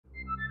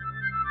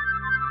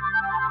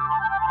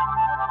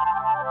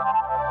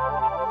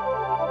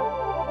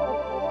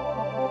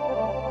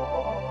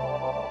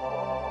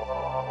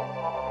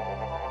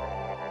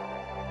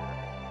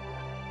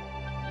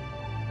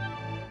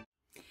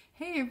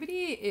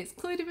it's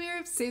Chloe Demir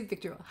of Save the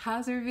Victor.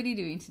 How's everybody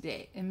doing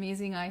today?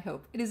 Amazing, I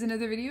hope. It is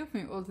another video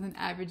from your older than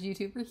average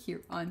YouTuber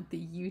here on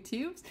the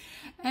YouTubes.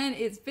 And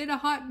it's been a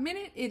hot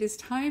minute. It is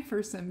time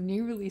for some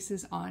new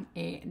releases on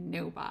a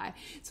no-buy.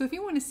 So if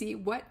you want to see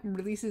what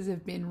releases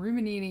have been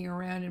ruminating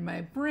around in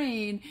my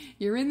brain,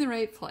 you're in the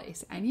right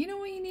place. And you know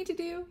what you need to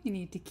do? You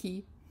need to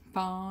keep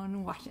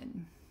on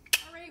watching.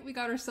 We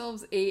got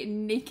ourselves a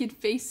naked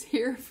face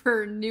here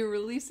for new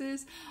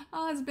releases.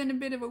 It's been a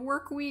bit of a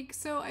work week,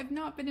 so I've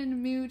not been in the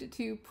mood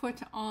to put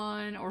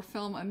on or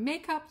film a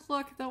makeup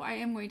look, though I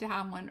am going to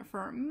have one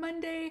for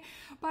Monday.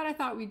 But I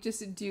thought we'd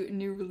just do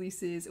new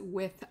releases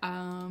with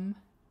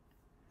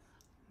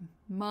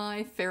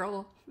my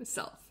feral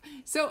self.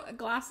 So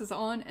glasses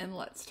on and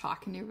let's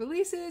talk new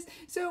releases.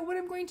 So what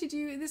I'm going to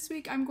do this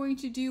week, I'm going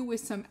to do with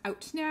some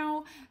out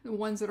now, the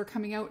ones that are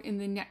coming out in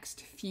the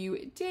next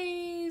few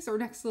days or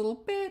next little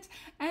bit,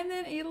 and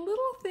then a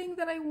little thing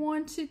that I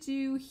want to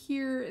do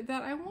here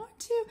that I want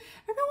to,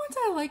 every once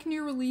I like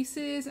new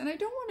releases and I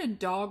don't want to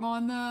dog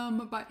on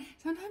them, but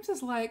sometimes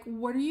it's like,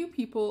 what are you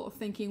people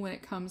thinking when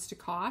it comes to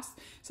cost?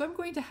 So I'm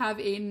going to have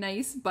a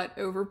nice but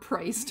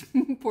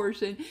overpriced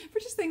portion for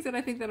just things that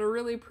I think that are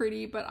really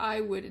pretty, but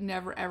I would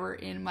never ever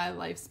in my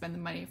life spend the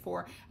money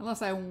for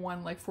unless I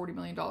won like $40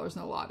 million in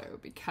the lotto,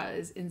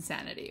 because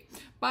insanity.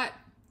 But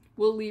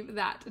we'll leave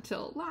that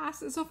till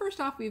last. So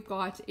first off, we've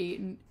got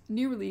a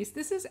new release.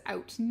 This is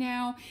out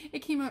now. It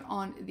came out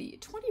on the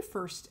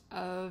 21st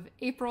of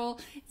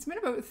April. It's been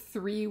about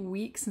 3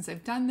 weeks since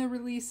I've done the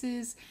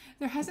releases.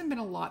 There hasn't been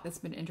a lot that's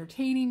been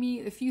entertaining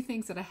me. The few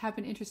things that I have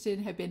been interested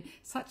in have been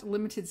such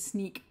limited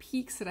sneak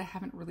peeks that I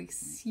haven't really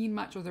seen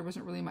much, or there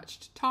wasn't really much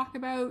to talk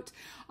about.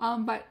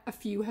 But a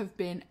few have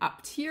been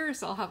up tier,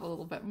 so I'll have a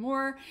little bit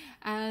more.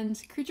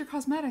 And Creature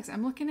Cosmetics,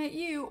 I'm looking at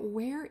you.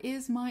 Where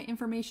is my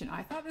information?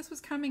 I thought this was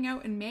coming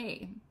out in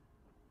May.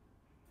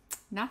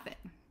 Nothing.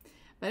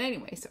 But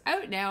anyway, so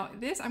out now,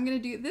 I'm going to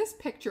do this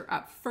picture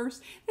up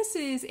first. This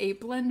is a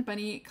Blend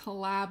Bunny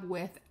collab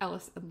with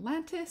Ellis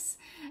Atlantis.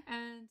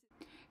 And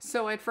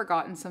so I'd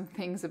forgotten some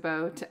things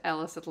about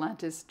Ellis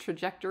Atlantis'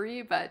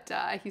 trajectory, but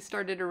he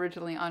started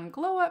originally on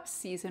Glow Up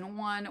Season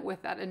 1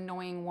 with that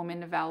annoying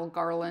woman, Val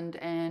Garland,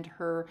 and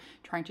her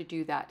trying to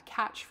do that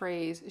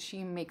catchphrase,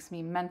 "She makes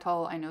me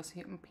mental." I know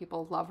some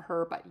people love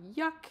her, but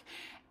yuck.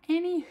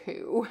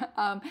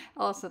 Anywho,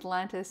 Ellis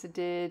Atlantis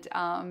did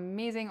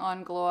amazing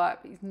on Glow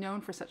Up. He's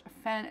known for such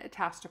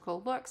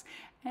fantastical looks,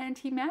 and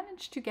he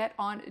managed to get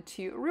on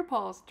to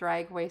RuPaul's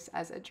Drag Race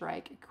as a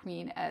drag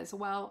queen as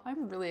well.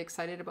 I'm really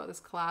excited about this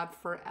collab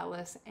for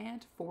Ellis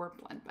and for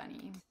Blend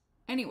Bunny.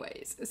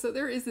 Anyways, so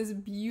there is this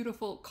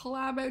beautiful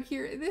collab out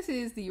here. This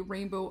is the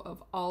Rainbow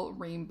of All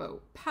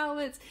Rainbow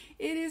palettes.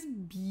 It is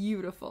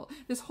beautiful.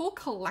 This whole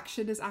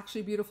collection is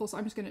actually beautiful, so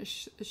I'm just going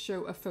to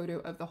show a photo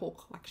of the whole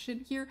collection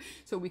here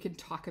so we can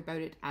talk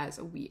about it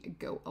as we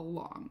go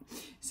along.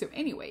 So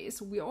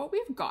anyways, what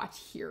we've got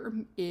here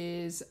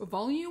is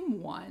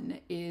Volume 1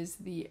 is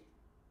the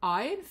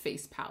Eye and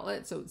Face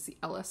palette, so it's the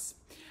Ellis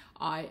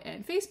Eye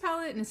and Face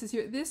palette, and it says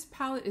here, this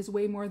palette is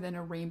way more than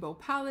a rainbow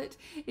palette.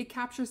 It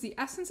captures the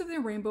essence of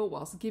the rainbow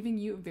whilst giving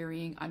you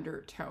varying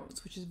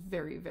undertones, which is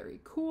very, very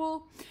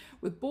cool.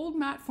 With bold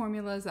matte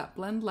formulas that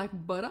blend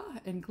like butter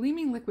and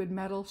gleaming liquid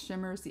metal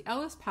shimmers, the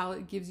Ellis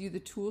palette gives you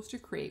the tools to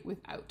create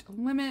without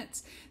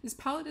limits. This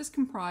palette is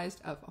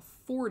comprised of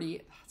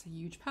 40, that's a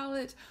huge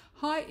palette,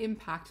 high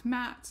impact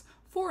mattes,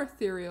 4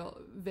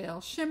 ethereal veil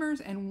shimmers,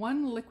 and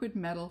 1 liquid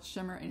metal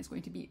shimmer, and it's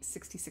going to be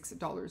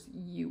 $66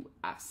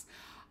 US.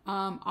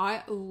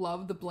 I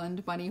love the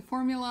Blend Bunny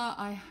formula.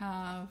 do I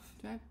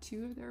have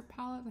 2 of their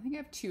palettes? I think I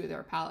have 2 of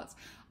their palettes.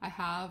 I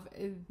have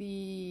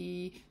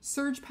the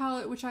Surge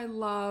palette, which I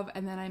love,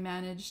 and then I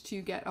managed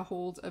to get a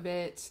hold of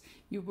it.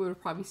 You would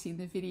have probably seen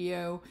the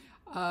video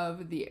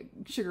of the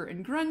Sugar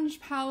and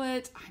Grunge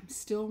palette. I'm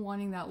still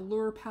wanting that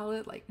Lure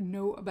palette like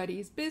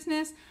nobody's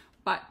business,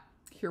 but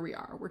here we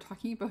are. We're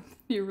talking about the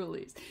new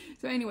release.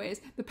 So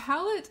anyways, the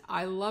palette,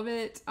 I love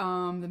it.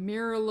 The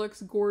mirror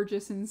looks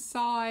gorgeous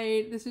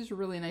inside. This is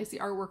really nice. The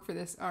artwork for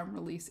this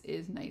release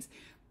is nice,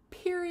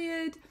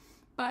 period.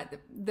 But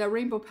the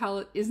rainbow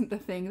palette isn't the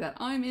thing that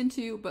I'm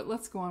into, but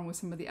let's go on with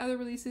some of the other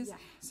releases. Yeah.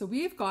 So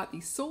we've got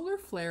the Solar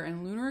Flare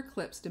and Lunar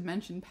Eclipse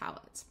Dimension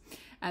palettes.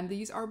 And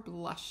these are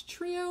blush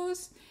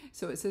trios.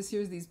 So it says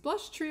here's these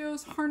blush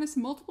trios harness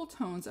multiple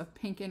tones of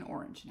pink and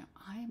orange. Now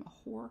I am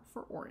a whore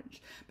for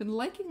orange. Been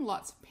liking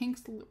lots of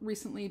pinks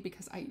recently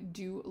because I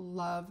do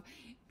love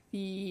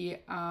the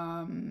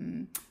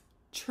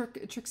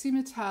Trixie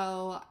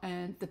Mattel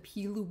and the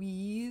P.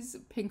 Louise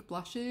pink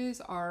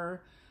blushes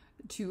are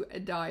to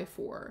die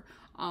for.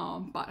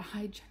 But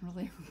I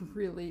generally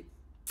really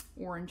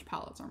orange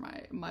palettes are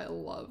my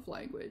love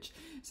language.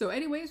 So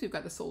anyways, we've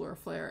got the Solar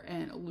Flare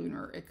and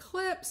Lunar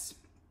Eclipse.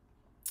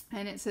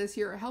 And it says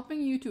here,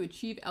 helping you to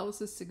achieve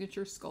Ellis's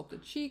signature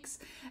sculpted cheeks.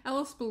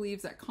 Ellis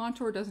believes that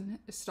contour doesn't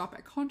stop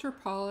at contour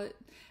palette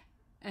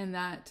and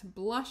that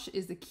blush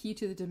is the key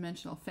to the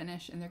dimensional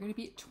finish, and they're going to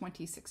be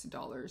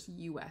 $26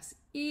 US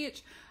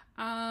each.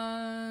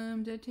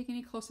 Did I take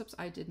any close-ups?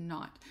 I did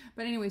not.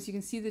 But anyways, you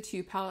can see the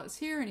two palettes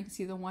here, and you can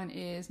see the one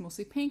is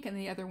mostly pink and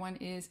the other one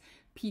is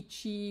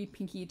peachy,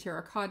 pinky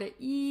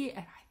terracotta-y, and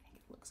I think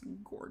it looks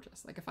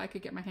gorgeous. Like if I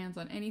could get my hands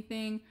on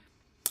anything,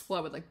 well,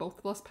 I would like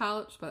both blush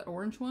palettes, but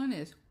orange one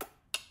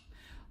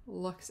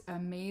looks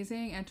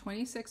amazing, and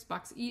 26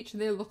 bucks each.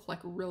 They look like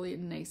really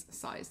nice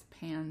sized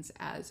pans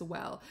as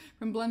well.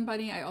 From Blend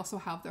Buddy, I also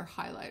have their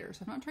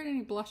highlighters. I've not tried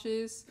any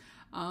blushes,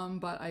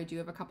 but I do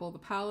have a couple of the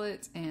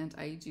palettes, and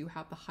I do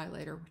have the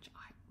highlighter, which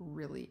I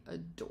really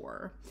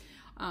adore.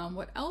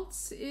 What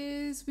else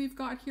is we've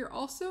got here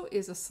also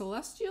is a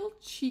Celestial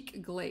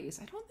Cheek Glaze.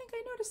 I don't think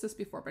I noticed this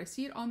before, but I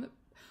see it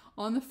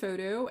on the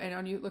photo, and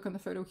on you look on the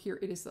photo here,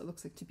 it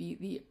looks like to be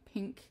the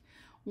pink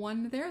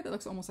one there that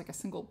looks almost like a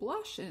single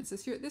blush, and it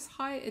says here, this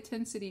high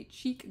intensity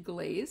cheek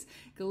glaze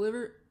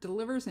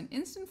delivers an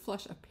instant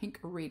flush of pink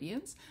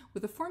radiance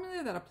with a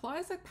formula that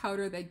applies like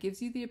powder that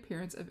gives you the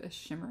appearance of a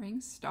shimmering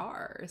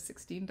star.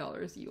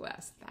 $16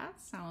 US.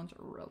 That sounds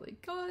really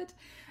good.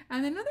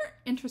 And another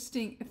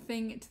interesting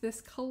thing to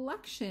this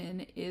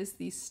collection is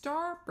the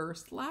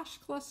Starburst lash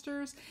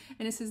clusters,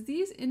 and it says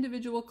these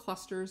individual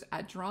clusters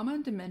add drama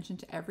and dimension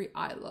to every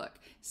eye look.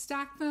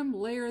 Stack them,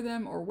 layer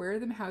them, or wear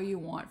them how you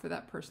want for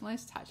that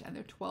personalized touch, and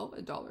they're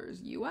 $12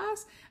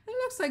 US. And it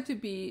looks like to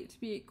be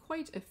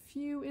quite a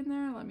few in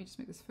there. Let me just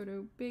make this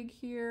photo big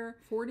here.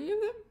 40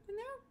 of them in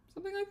there,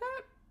 something like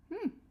that.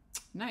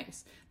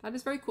 Nice. That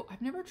is very cool.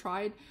 I've never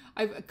tried.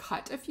 I've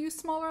cut a few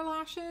smaller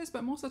lashes,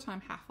 but most of the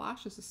time half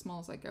lash is as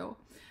small as I go.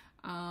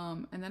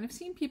 And then I've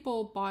seen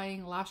people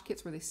buying lash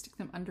kits where they stick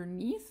them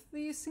underneath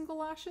these single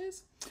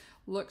lashes.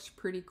 Looks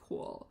pretty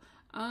cool.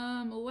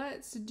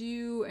 Let's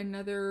do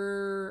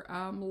another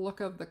look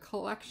of the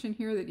collection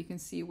here that you can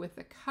see with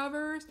the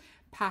covers.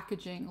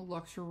 Packaging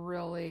looks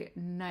really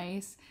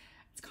nice.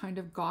 It's kind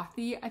of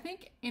gothy. I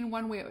think in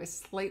one way I was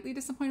slightly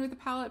disappointed with the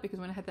palette because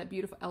when it had that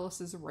beautiful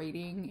Ellis's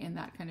writing and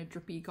that kind of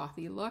drippy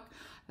gothy look,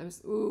 I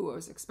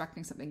was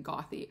expecting something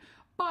gothy.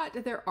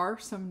 But there are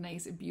some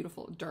nice,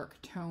 beautiful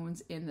dark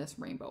tones in this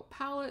rainbow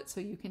palette,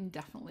 so you can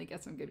definitely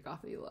get some good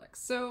gothy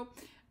looks. So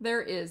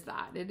there is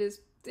that.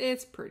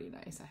 It's pretty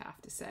nice, I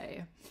have to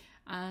say.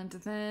 And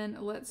then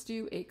let's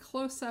do a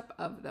close-up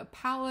of the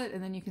palette,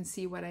 and then you can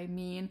see what I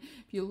mean.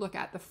 If you look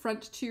at the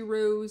front two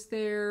rows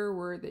there,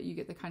 where you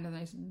get the kind of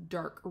nice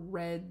dark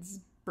reds,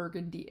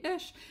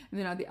 burgundy-ish, and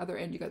then on the other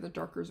end you got the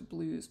darker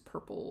blues,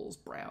 purples,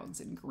 browns,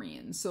 and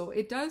greens. So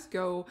it does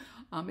go,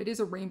 it is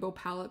a rainbow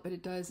palette, but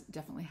it does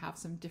definitely have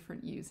some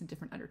different hues and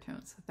different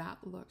undertones. So that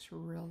looks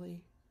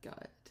really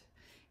good.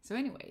 So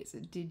anyways,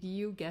 did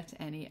you get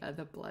any of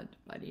the Blend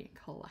Buddy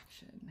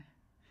collection?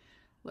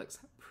 Looks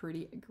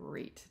pretty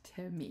great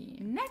to me.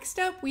 Next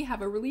up, we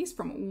have a release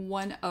from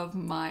one of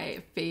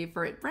my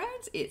favorite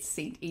brands. It's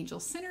Saint Angel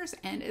Sinners,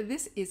 and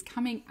this is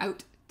coming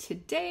out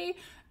today.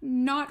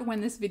 Not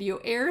when this video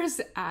airs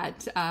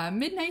at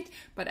midnight,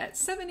 but at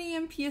 7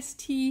 a.m.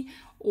 PST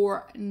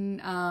or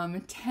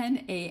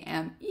 10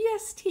 a.m.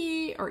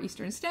 EST or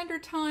Eastern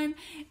Standard Time.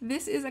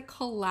 This is a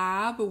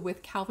collab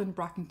with Calvin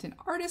Brockington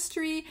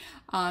Artistry.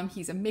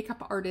 He's a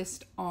makeup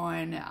artist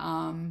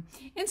on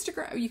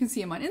Instagram. You can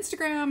see him on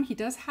Instagram. He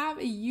does have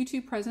a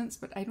YouTube presence,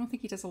 but I don't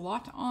think he does a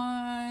lot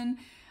on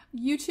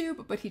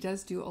YouTube, but he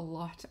does do a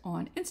lot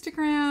on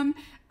Instagram.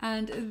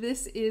 And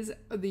this is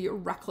the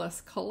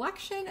Reckless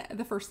collection.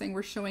 The first thing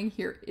we're showing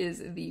here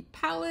is the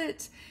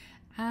palette,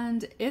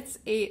 and it's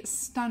a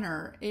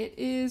stunner. It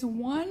is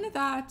one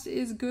that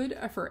is good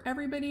for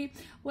everybody.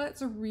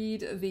 Let's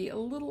read the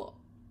little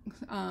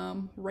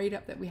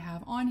write-up that we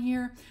have on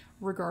here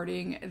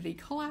regarding the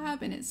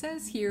collab, and it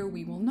says here,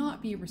 we will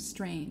not be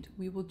restrained,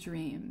 we will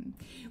dream.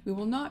 We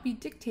will not be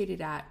dictated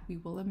at, we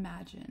will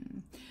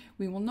imagine.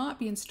 We will not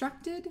be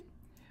instructed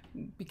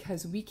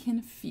because we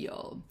can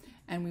feel,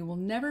 and we will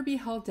never be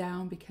held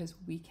down because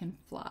we can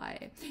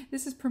fly.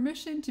 This is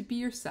permission to be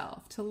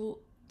yourself, to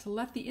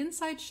let the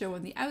inside show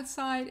on the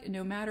outside,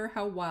 no matter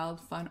how wild,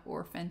 fun,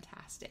 or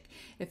fantastic.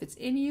 If it's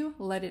in you,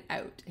 let it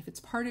out. If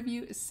it's part of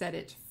you, set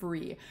it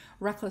free.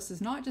 Reckless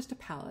is not just a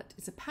palette,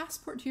 it's a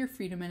passport to your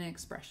freedom and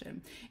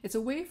expression. It's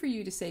a way for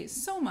you to say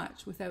so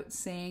much without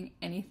saying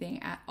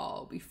anything at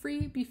all. Be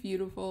free, be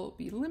beautiful,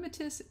 be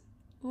limitless,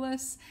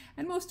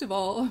 and most of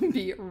all,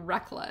 be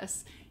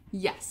reckless.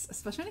 Yes,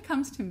 especially when it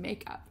comes to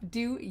makeup.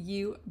 Do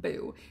you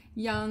boo?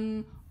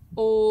 Young,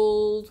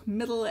 old,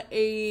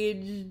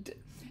 middle-aged,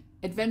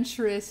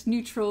 adventurous,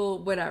 neutral,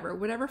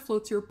 whatever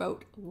floats your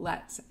boat,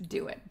 let's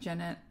do it. Gen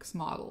X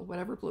model,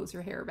 whatever blows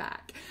your hair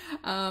back.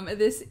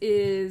 This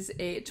is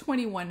a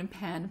 21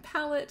 pan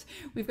palette.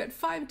 We've got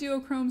 5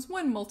 duochromes,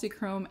 1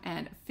 multichrome,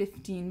 and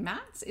 15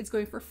 mattes. It's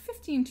going for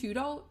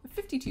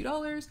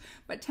 $52,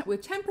 but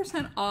with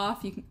 10%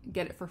 off, you can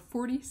get it for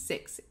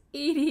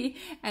 $46.80,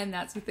 and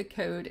that's with the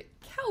code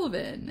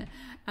Kelvin.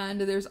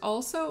 And there's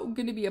also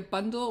going to be a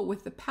bundle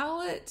with the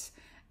palette.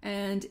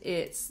 And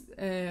it's,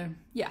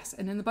 yes,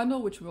 and in the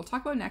bundle, which we'll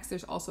talk about next,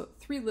 there's also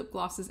 3 lip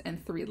glosses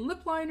and 3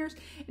 lip liners,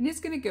 and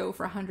it's going to go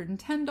for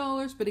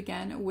 $110. But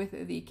again,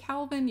 with the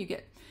Calvin, you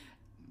get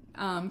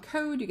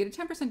code, you get a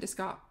 10%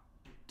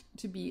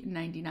 to be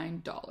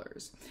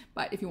 $99.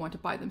 But if you want to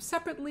buy them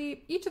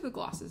separately, each of the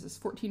glosses is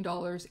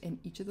 $14 and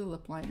each of the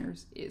lip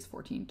liners is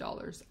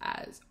 $14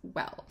 as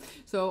well.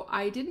 So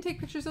I didn't take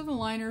pictures of the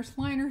liners.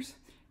 Liners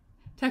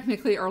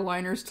technically are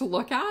liners to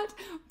look at,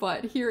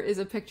 but here is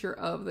a picture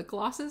of the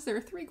glosses. There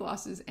are 3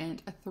 glosses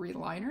and 3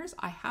 liners.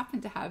 I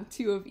happen to have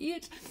 2 of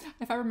each.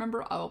 If I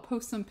remember, I'll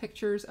post some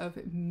pictures of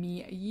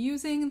me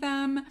using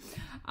them.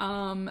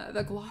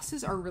 The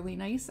glosses are really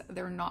nice.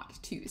 They're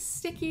not too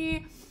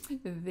sticky.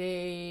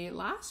 They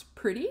last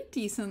pretty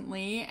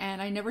decently,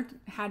 and I never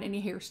had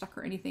any hair stuck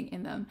or anything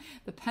in them.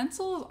 The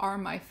pencils are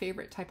my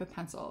favorite type of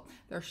pencil.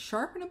 They're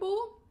sharpenable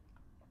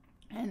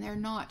and they're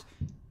not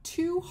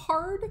too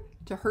hard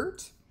to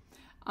hurt,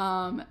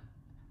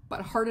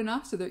 but hard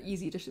enough so they're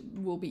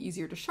will be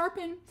easier to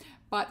sharpen,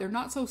 but they're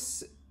not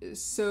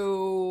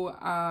so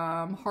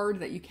hard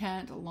that you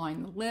can't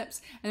line the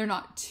lips, and they're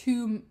not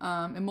too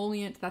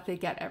emollient that they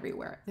get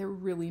everywhere. They're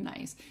really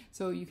nice,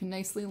 so you can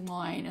nicely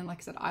line, and like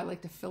I said, I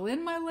like to fill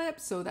in my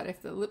lips so that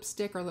if the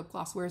lipstick or lip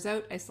gloss wears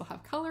out, I still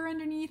have color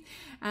underneath,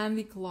 and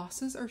the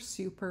glosses are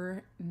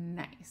super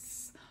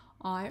nice.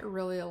 I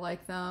really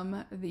like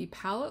them. The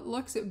palette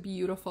looks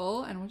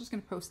beautiful, and we're just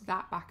going to post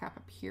that back up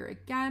here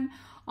again.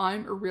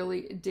 I'm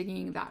really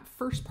digging that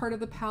first part of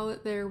the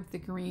palette there with the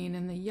green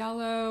and the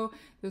yellow.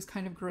 Those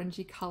kind of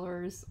grungy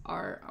colors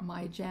are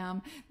my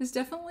jam. This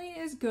definitely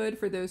is good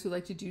for those who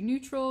like to do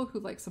neutral, who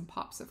like some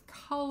pops of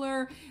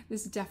color.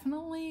 This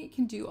definitely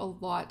can do a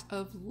lot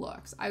of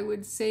looks. I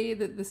would say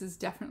that this is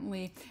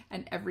definitely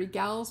an every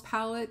gal's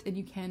palette, and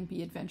you can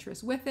be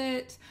adventurous with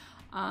it.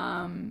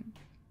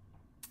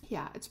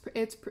 Yeah, it's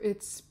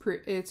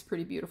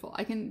pretty beautiful.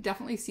 I can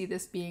definitely see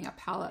this being a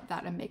palette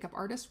that a makeup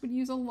artist would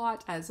use a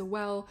lot as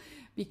well,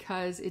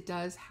 because it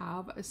does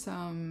have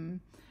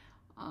some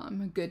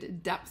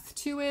good depth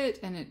to it,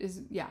 and it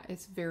is, yeah,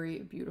 it's very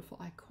beautiful.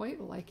 I quite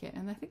like it,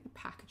 and I think the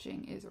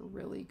packaging is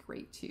really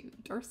great too.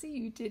 Darcy,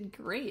 you did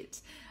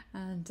great,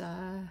 and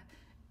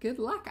good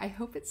luck. I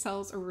hope it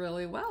sells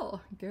really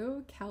well.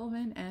 Go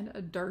Calvin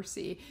and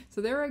Darcy.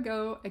 So there I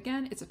go.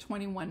 Again, it's a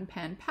 21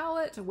 pan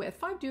palette with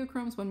 5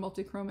 duochromes, 1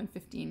 multichrome, and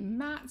 15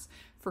 mattes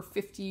for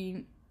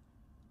 $52.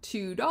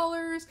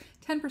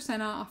 10%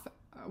 off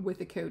with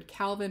the code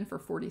Calvin for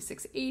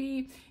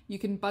 $46.80. You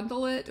can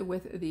bundle it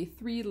with the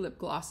 3 lip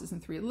glosses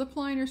and 3 lip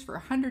liners for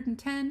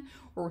 $110,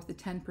 or with the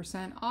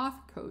 10%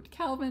 off code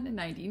Calvin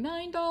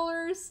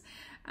 $99.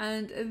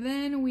 And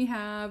then we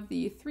have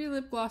the 3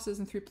 lip glosses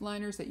and 3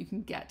 liners that you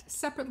can get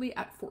separately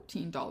at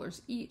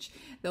 $14 each.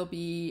 They'll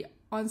be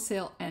on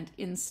sale and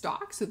in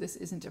stock, so this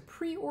isn't a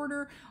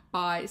pre-order,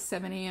 by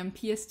 7 a.m.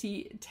 PST,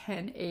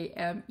 10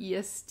 a.m.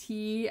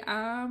 EST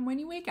when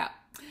you wake up.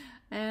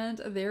 And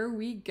there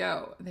we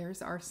go.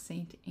 There's our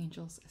Saint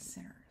Angels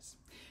Sinners.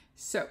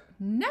 So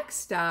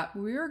next up,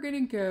 we're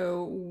going to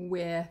go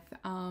with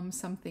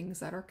some things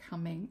that are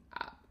coming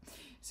up.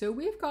 So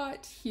we've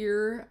got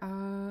here,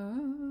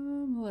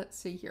 let's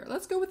see here.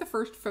 Let's go with the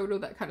first photo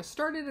that kind of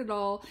started it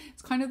all.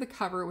 It's kind of the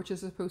cover, which is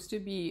supposed to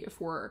be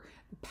for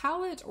the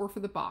palette or for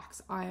the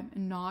box. I'm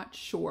not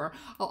sure.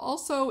 I'll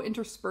also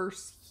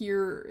intersperse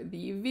here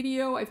the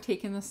video. I've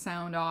taken the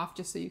sound off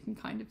just so you can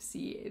kind of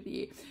see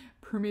the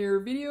premiere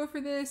video for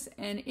this,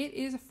 and it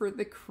is for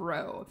the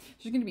crow.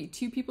 There's going to be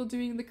 2 people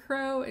doing the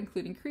crow,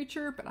 including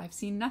Creature, but I've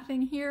seen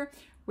nothing here.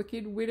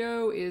 Wicked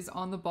Widow is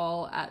on the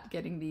ball at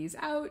getting these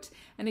out.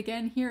 And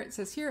again, here it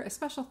says here, a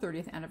special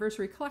 30th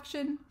anniversary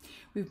collection.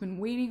 We've been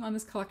waiting on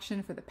this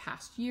collection for the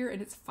past year,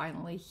 and it's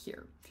finally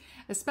here.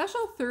 A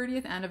special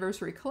 30th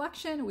anniversary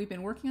collection. We've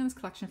been working on this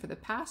collection for the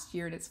past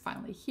year, and it's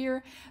finally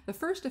here. The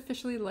first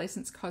officially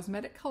licensed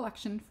cosmetic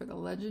collection for the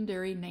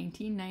legendary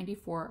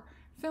 1994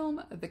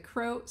 film The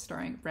Crow,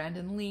 starring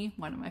Brandon Lee,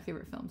 one of my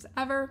favorite films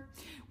ever.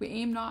 We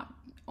aim not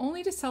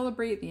only to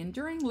celebrate the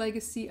enduring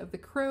legacy of The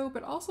Crow,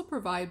 but also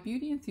provide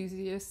beauty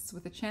enthusiasts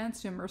with a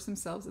chance to immerse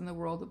themselves in the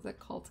world of the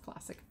cult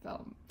classic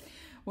film.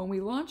 When we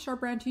launched our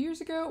brand 2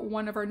 years ago,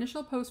 one of our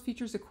initial posts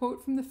features a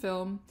quote from the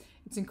film.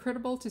 It's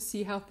incredible to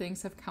see how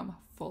things have come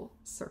full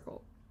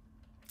circle.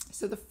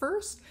 So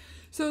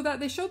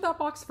they showed that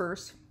box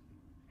first,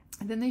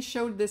 and then they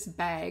showed this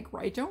bag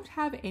where I don't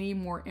have any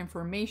more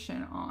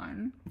information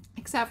on,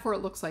 except for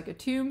it looks like a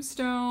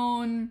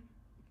tombstone.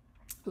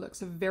 It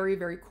looks very,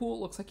 very cool.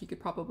 It looks like you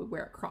could probably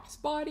wear it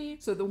crossbody.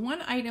 So the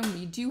one item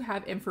we do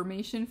have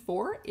information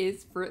for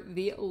is for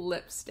the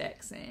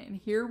lipsticks.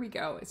 And here we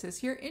go. It says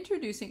here,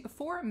 introducing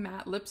 4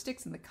 matte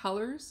lipsticks in the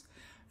colors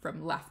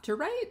from left to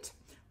right: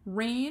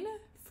 Rain,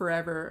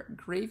 Forever,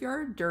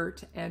 Graveyard,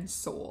 Dirt, and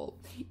Soul.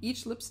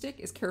 Each lipstick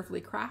is carefully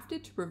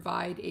crafted to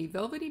provide a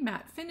velvety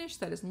matte finish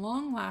that is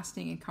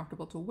long-lasting and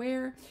comfortable to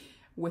wear,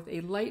 with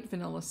a light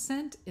vanilla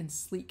scent in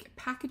sleek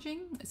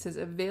packaging. It says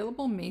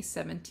available May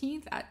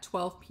 17th at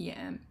 12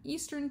 p.m.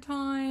 Eastern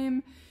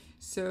Time.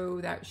 So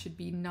that should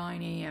be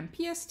 9 a.m.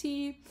 PST,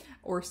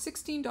 or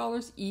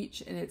 $16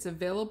 each, and it's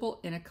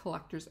available in a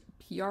collector's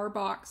PR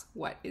box.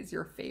 What is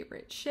your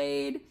favorite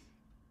shade?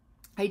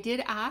 I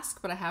did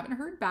ask, but I haven't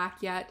heard back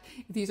yet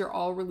if these are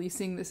all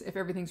releasing this, if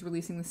everything's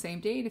releasing the same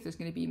date, if there's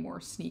going to be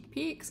more sneak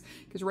peeks,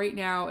 because right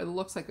now it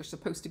looks like there's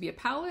supposed to be a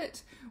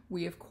palette.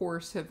 We of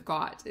course have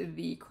got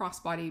the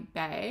crossbody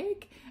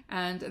bag,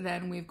 and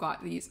then we've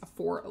got these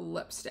 4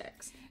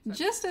 lipsticks.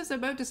 Just as I'm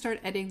about to start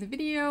editing the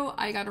video,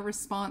 I got a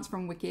response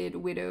from Wicked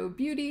Widow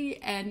Beauty,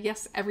 and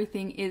yes,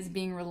 everything is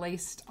being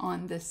released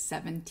on the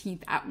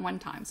 17th at one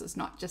time. So it's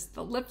not just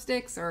the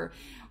lipsticks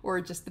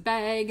or just the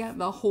bag,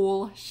 the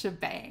whole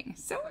shebang.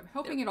 So I'm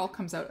hoping it all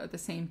comes out at the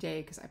same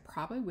day, because I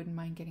probably wouldn't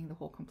mind getting the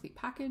whole complete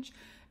package,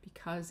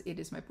 because it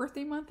is my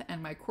birthday month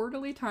and my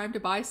quarterly time to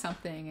buy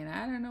something, and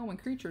I don't know when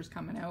Creature's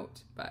coming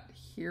out, but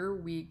here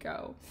we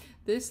go.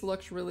 This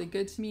looks really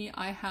good to me.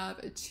 I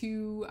have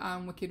 2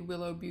 Wicked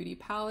Willow Beauty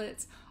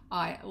palettes.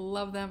 I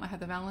love them. I have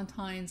the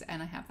Valentine's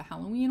and I have the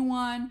Halloween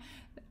one.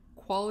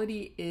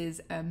 Quality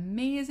is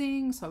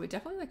amazing, so I would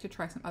definitely like to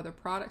try some other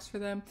products for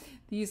them.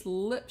 These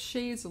lip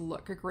shades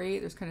look great.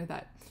 There's kind of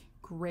that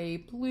gray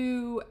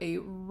blue, a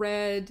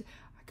red,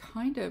 a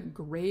kind of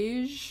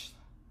grayish,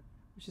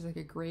 which is like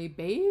a gray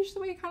beige the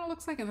way it kind of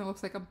looks like, and then it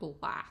looks like a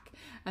black.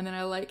 And then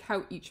I like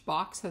how each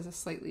box has a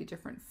slightly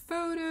different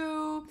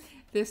photo.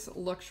 This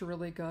looks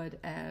really good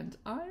and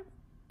I'm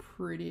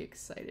pretty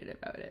excited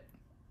about it.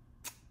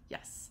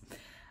 Yes.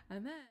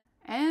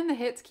 And the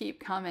hits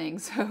keep coming.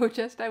 So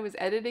I was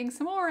editing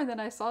some more and then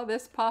I saw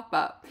this pop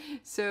up.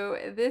 So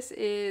this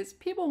is,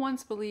 people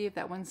once believed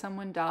that when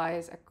someone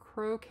dies, a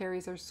crow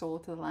carries their soul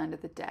to the land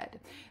of the dead.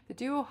 The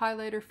duo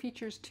highlighter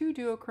features 2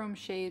 duochrome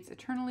shades,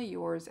 Eternally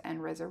Yours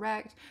and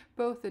Resurrect,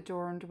 both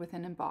adorned with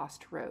an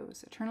embossed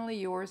rose. Eternally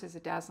Yours is a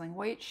dazzling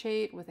white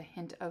shade with a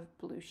hint of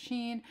blue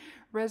sheen.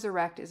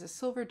 Resurrect is a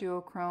silver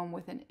duochrome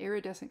with an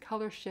iridescent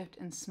color shift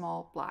and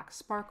small black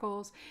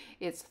sparkles.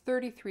 It's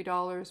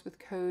 $33 with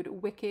code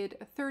WICKED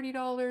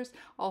 $30,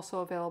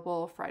 also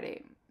available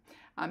Friday,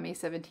 May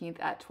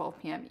 17th at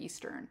 12 p.m.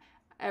 Eastern.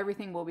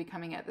 Everything will be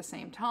coming at the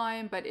same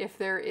time, but if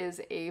there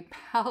is a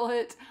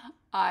palette,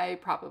 I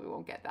probably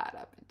won't get that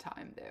up in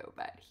time though,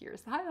 but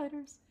here's the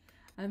highlighters.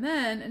 And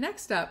then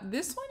next up,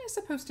 this one is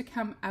supposed to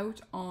come out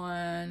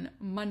on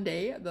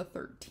Monday, the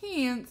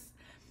 13th,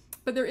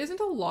 but there isn't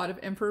a lot of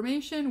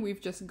information.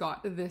 We've just got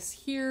this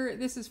here.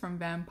 This is from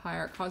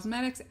Vampire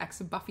Cosmetics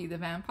x Buffy the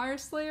Vampire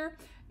Slayer.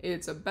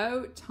 It's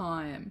about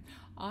time.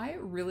 I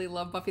really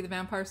love Buffy the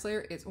Vampire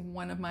Slayer. It's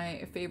one of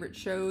my favorite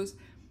shows.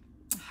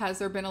 Has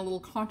there been a little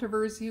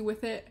controversy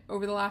with it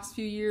over the last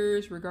few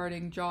years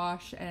regarding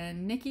Josh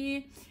and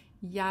Nikki?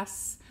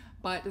 Yes,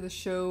 but the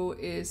show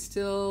is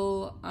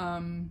still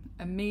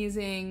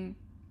amazing.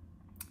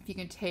 If you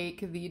can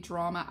take the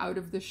drama out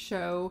of the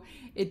show,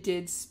 it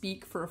did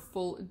speak for a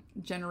full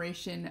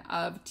generation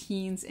of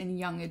teens and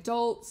young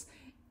adults.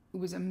 It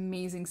was an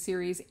amazing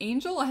series.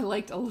 Angel I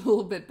liked a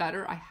little bit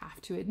better, I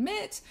have to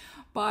admit,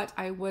 but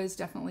I was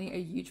definitely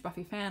a huge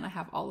Buffy fan. I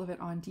have all of it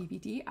on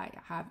DVD. I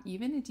have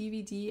even a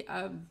DVD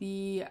of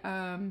the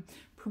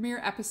premiere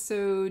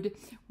episode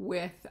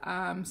with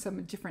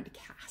some different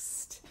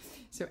cast.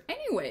 So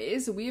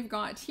anyways, we've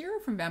got here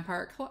from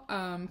Vampire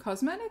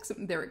Cosmetics.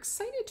 They're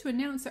excited to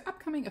announce their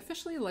upcoming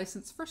officially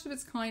licensed first of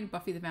its kind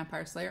Buffy the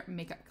Vampire Slayer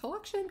makeup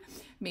collection,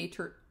 May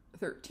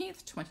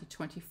 13th,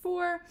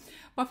 2024.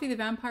 Buffy the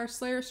Vampire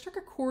Slayer struck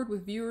a chord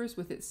with viewers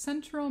with its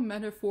central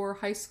metaphor,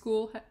 high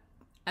school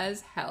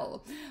as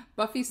hell.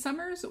 Buffy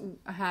Summers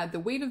had the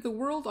weight of the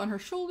world on her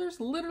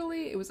shoulders.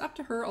 Literally, it was up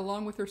to her,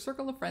 along with her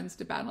circle of friends,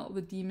 to battle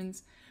the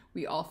demons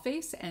we all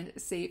face and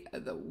save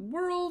the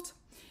world.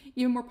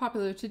 Even more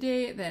popular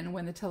today than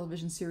when the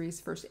television series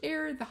first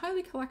aired, the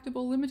highly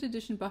collectible limited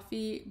edition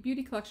Buffy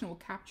Beauty Collection will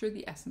capture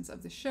the essence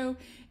of the show.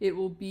 It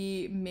will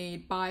be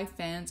made by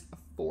fans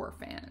for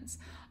fans.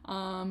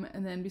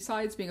 And then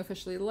besides being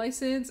officially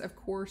licensed, of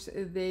course,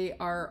 they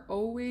are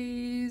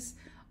always,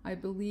 I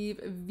believe,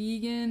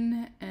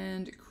 vegan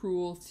and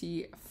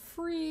cruelty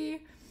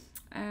free.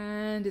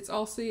 And it's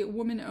also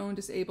woman-owned,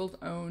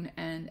 disabled-owned,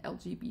 and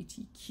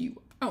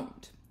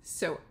LGBTQ-owned.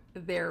 So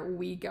there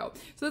we go.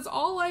 So that's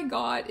all I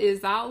got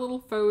is that little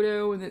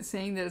photo and it's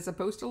saying that it's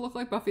supposed to look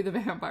like Buffy the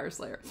Vampire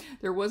Slayer.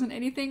 There wasn't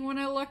anything when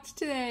I looked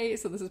today,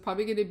 so this is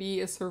probably going to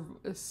be a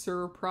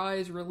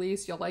surprise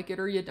release. You like it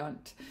or you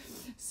don't.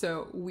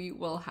 So we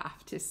will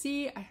have to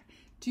see. I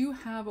do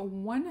have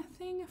one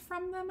thing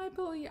from them, I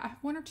believe. I have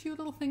 1 or 2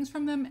 little things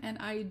from them and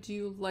I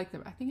do like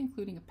them. I think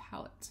including a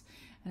palette.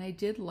 And I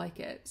did like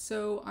it.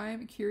 So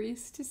I'm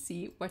curious to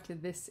see what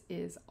this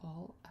is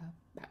all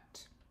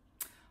about.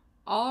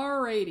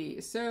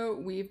 Alrighty, so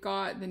we've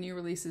got the new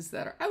releases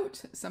that are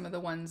out, some of the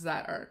ones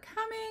that are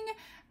coming,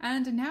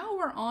 and now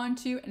we're on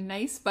to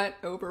nice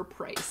but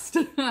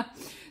overpriced.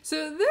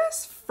 So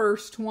this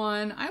first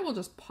one, I will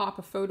just pop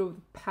a photo of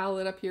the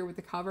palette up here with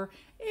the cover,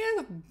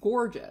 is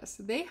gorgeous.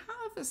 They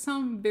have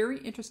some very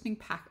interesting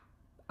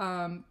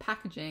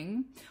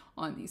packaging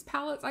on these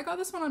palettes. I got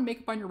this one on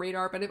Makeup on Your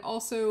Radar, but I've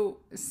also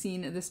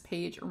seen this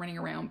page running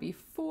around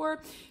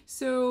before.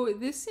 So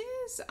this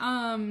is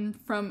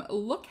from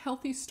Look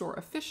Healthy Store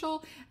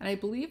Official, and I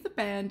believe the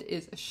band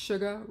is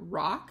Sugar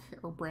Rock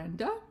or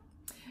Brenda.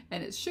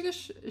 and it's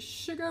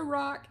Sugar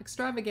Rock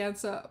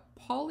Extravaganza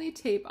Poly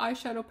Tape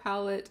Eyeshadow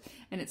Palette,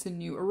 and it's a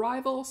new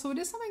arrival. So it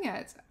is something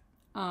that's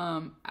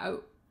out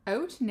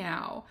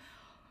now.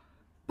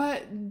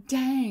 But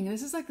dang,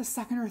 this is like the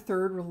second or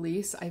third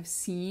release I've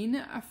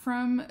seen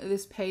from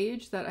this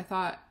page that I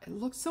thought it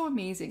looks so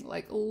amazing.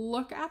 Like,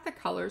 look at the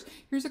colors.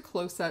 Here's a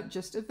close-up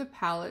just of the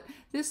palette.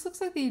 This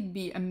looks like they'd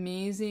be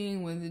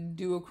amazing with a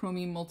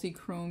duochrome,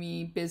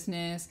 multi-chrome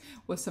business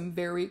with some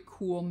very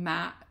cool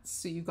mattes.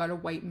 So you've got a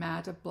white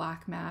matte, a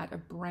black matte, a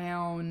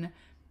brown,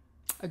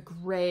 a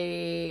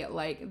gray.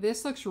 Like,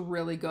 this looks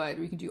really good.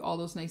 We can do all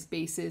those nice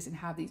bases and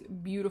have these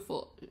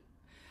beautiful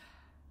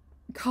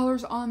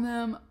colors on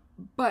them.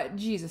 But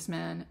Jesus,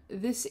 man,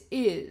 this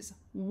is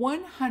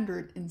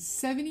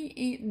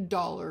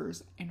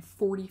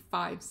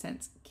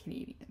 $178.45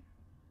 Canadian.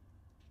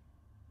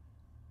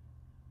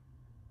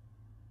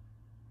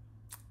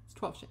 It's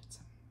 12 shades.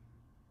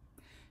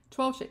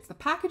 12 shades. The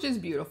package is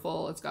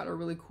beautiful. It's got a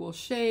really cool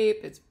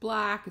shape. It's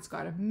black. It's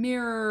got a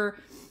mirror.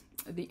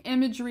 The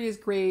imagery is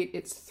great.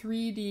 It's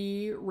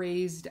 3D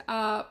raised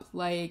up.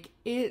 Like,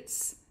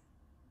 it's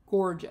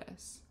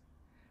gorgeous.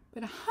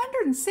 But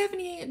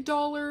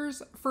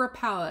 $178 for a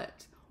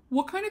palette.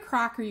 What kind of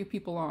crack are you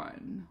people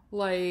on?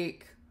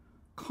 Like,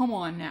 come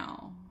on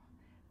now.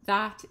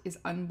 That is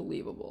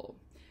unbelievable.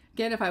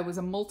 Again, if I was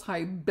a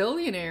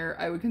multi-billionaire,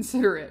 I would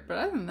consider it. But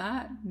other than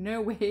that, no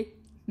way,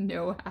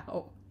 no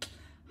how.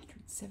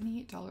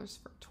 $178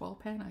 for a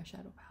 12-pan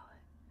eyeshadow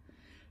palette.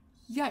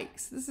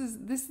 Yikes. This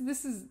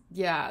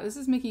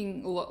is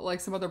making like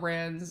some other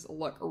brands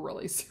look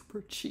really super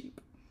cheap.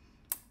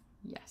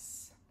 Yes.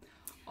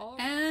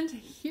 And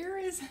here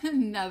is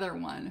another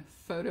one,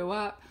 photo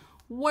up.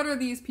 What are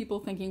these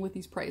people thinking with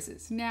these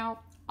prices?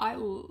 Now, I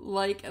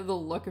like the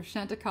look of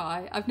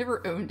Chantecaille. I've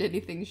never owned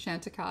anything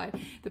Chantecaille.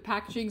 The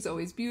packaging is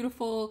always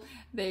beautiful.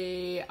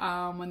 They,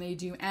 when they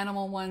do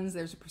animal ones,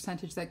 there's a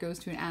percentage that goes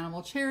to an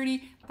animal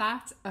charity.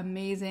 That's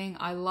amazing.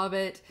 I love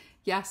it.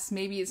 Yes,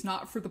 maybe it's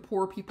not for the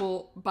poor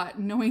people, but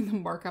knowing the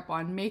markup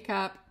on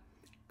makeup,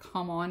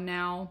 come on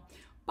now.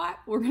 But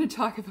we're going to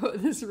talk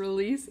about this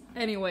release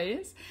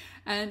anyways.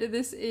 And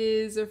this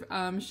is,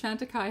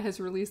 Chantecaille has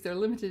released their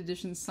limited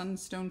edition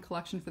Sunstone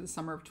collection for the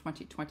summer of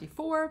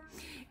 2024.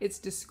 It's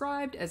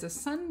described as a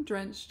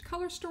sun-drenched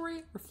color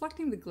story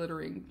reflecting the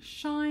glittering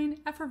shine,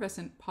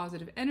 effervescent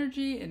positive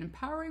energy, and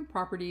empowering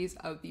properties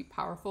of the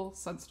powerful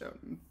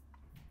sunstone.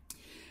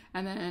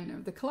 And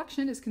then the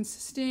collection is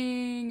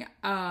consisting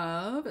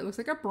of, it looks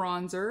like a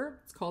bronzer.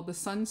 It's called the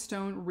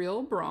Sunstone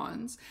Real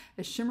Bronze,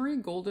 a shimmery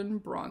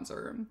golden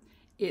bronzer.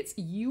 It's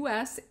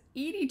US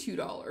 $82,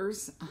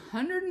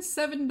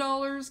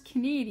 $107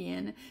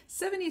 Canadian,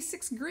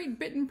 76 Great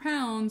Britain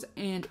pounds,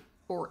 and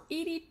or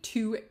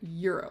 82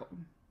 euro.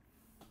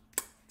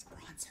 It's a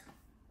bronzer.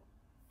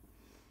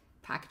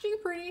 Packaging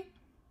pretty,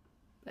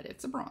 but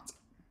it's a bronzer.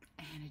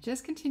 And it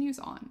just continues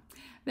on.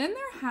 Then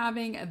they're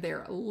having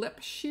their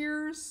lip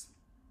sheers.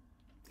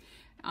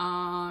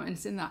 And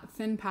it's in that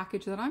thin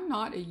package that I'm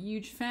not a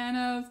huge fan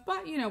of,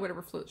 but you know,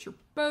 whatever floats your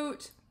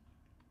boat.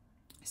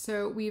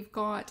 So we've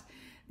got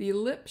the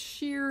lip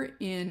sheer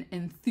in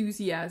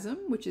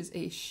Enthusiasm, which is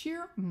a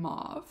sheer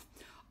mauve,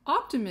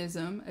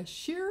 Optimism, a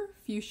sheer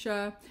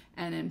fuchsia,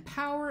 and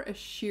Empower, a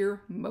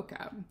sheer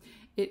mocha.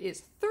 It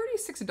is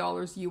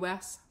 $36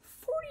 US,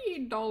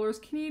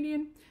 $48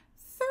 Canadian,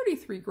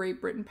 33 Great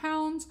Britain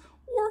pounds,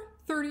 or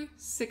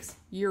 36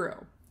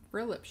 euro for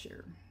a lip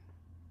sheer.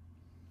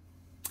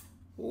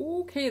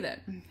 Okay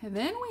then, and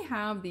then we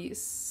have the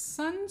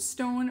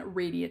Sunstone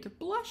Radiant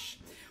Blush.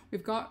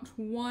 We've got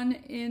one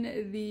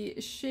in the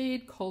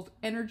shade called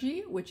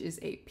Energy, which is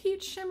a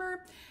peach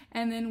shimmer.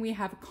 And then we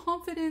have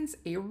Confidence,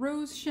 a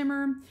rose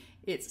shimmer.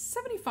 It's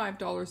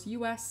 $75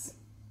 US,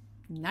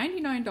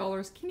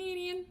 $99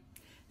 Canadian,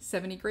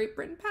 70 Great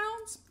Britain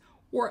pounds,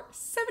 or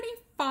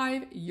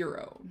 75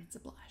 euro. It's a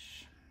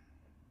blush.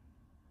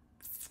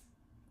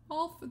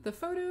 All the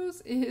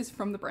photos is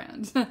from the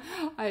brand.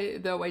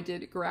 Though I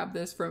did grab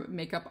this from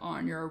Makeup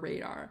on Your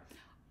Radar.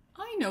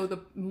 I know the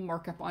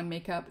markup on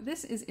makeup.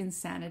 This is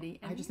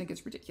insanity. I just think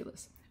it's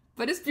ridiculous,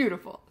 but it's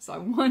beautiful. So I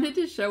wanted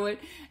to show it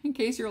in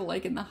case you're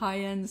liking the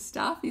high-end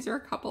stuff. These are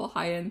a couple of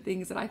high-end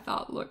things that I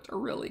thought looked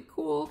really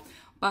cool,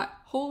 but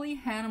holy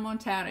Hannah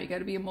Montana, you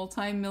gotta be a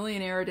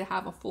multi-millionaire to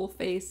have a full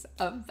face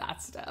of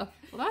that stuff.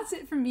 Well, that's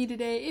it from me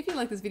today. If you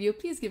like this video,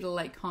 please give it a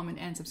like, comment,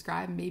 and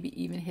subscribe, and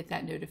maybe even hit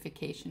that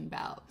notification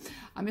bell.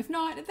 If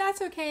not,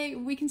 that's okay.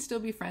 We can still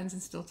be friends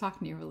and still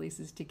talk new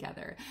releases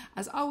together.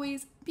 As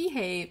always,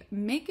 behave,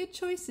 make good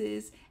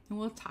choices, and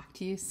we'll talk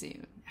to you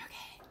soon.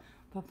 Okay,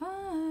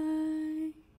 bye-bye.